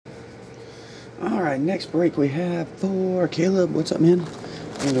Alright, next break we have for Caleb. What's up, man?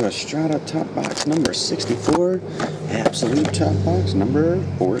 Into a Strata top box number 64, absolute top box number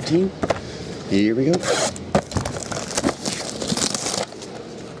 14. Here we go.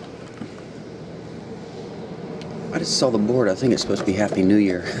 I just saw the board. I think it's supposed to be Happy New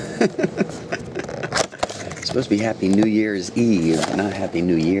Year. It's supposed to be Happy New Year's Eve, not Happy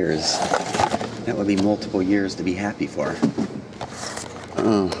New Year's. That would be multiple years to be happy for.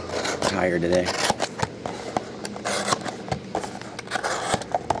 Oh, tired today.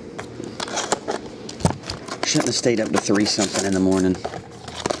 Shouldn't have stayed up to 3 something in the morning.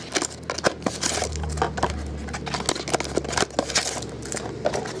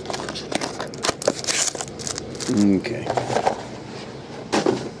 Okay.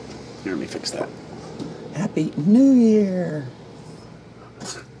 Let me fix that. Happy New Year!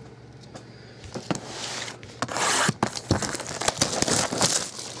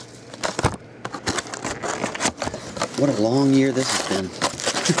 What a long year this has been.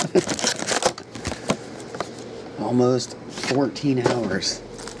 Almost 14 hours.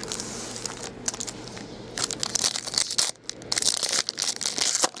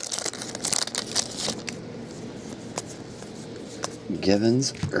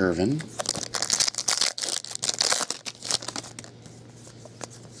 Givens, Irvin.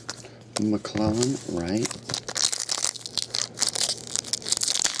 McClellan, Wright.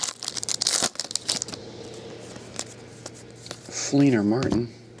 Fleener, Martin.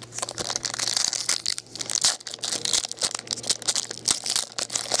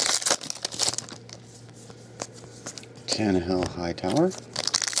 Tannehill, Hightower.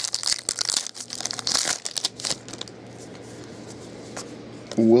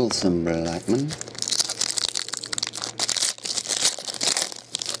 Wilson, Blackman.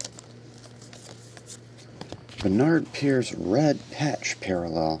 Bernard Pierce, red patch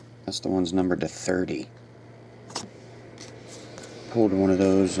parallel. That's the one's numbered to 30. Pulled one of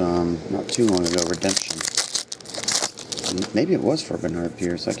those not too long ago, redemption. Maybe it was for Bernard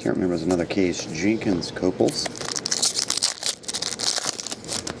Pierce. I can't remember. It was another case. Jenkins, Copels.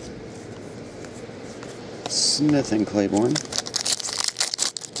 Smith and Claiborne.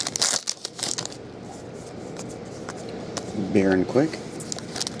 Baron Quick.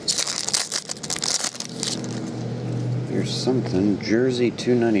 Here's something. Jersey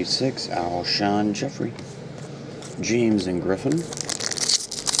 296, Alshon Jeffrey. James and Griffin.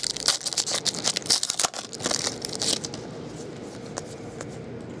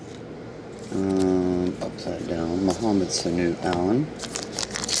 Upside down. Muhammad Sanu Allen.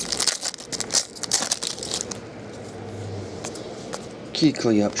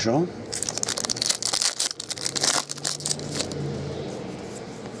 Keekly Upshaw.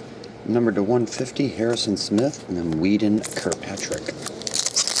 Number to 150, Harrison Smith, and then Whedon Kirkpatrick.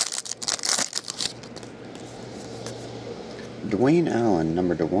 Dwayne Allen,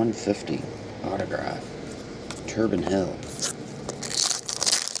 number to 150, autograph. Turbin Hill.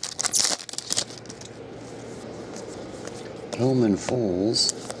 Hillman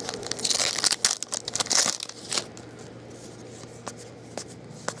Foles.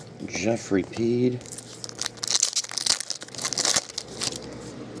 Jeffrey Peed.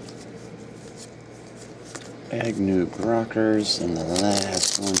 Agnew Grockers, and the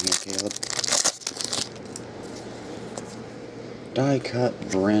last one here, Caleb. Die cut,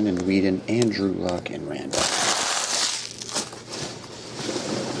 Brandon Whedon, Andrew Luck, and Randall.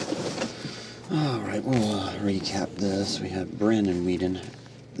 Alright, we'll recap this. We have Brandon Whedon,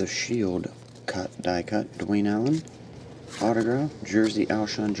 the Shield cut, die cut, Dwayne Allen, autograph, Jersey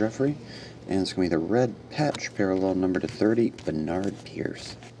Alshon Jeffrey, and it's going to be the red patch parallel number to 30, Bernard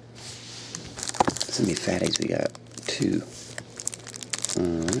Pierce. How many fatties we got? 2.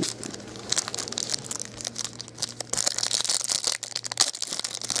 Alright.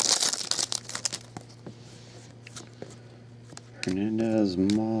 Hernandez,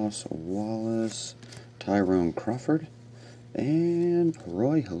 Moss, Wallace, Tyrone Crawford, and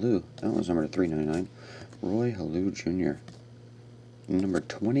Roy Halou. That was number 399. Roy Halou Jr. Number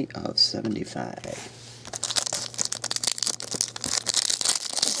 20 of 75.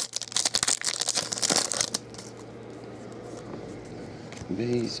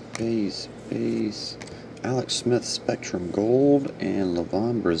 Base. Alex Smith, Spectrum Gold, and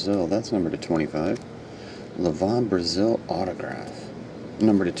Levon Brazil. That's number to 25. Levon Brazil autograph.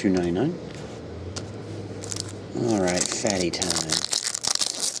 Number to 299. Alright, fatty time.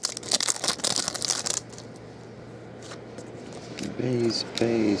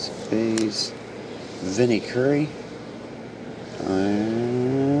 Base. Vinny Curry.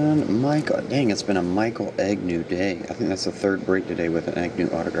 And Michael. Dang, it's been a Michael Agnew day. I think that's the 3rd break today with an Agnew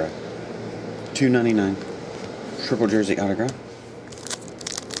autograph. $2.99. Triple jersey autograph.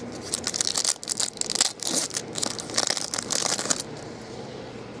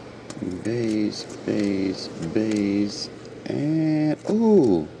 Base, and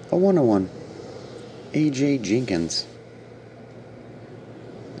ooh, a 101. AJ Jenkins.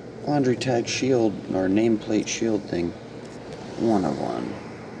 Laundry tag shield, or nameplate shield thing. 101.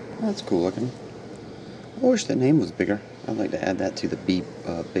 That's cool looking. I wish the name was bigger. I'd like to add that to the B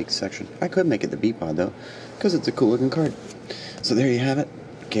big section. I could make it the B pod though, because it's a cool looking card. So there you have it.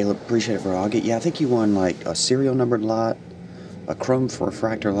 Caleb, appreciate it, bro. I'll get. Yeah, I think you won like a serial numbered lot, a chrome for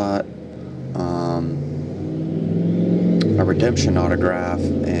refractor lot, a redemption autograph,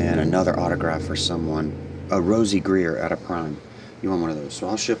 and another autograph for someone. A Rosie Greer out of Prime. You want one of those. So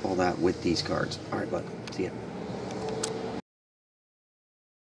I'll ship all that with these cards. Alright, bud. See ya.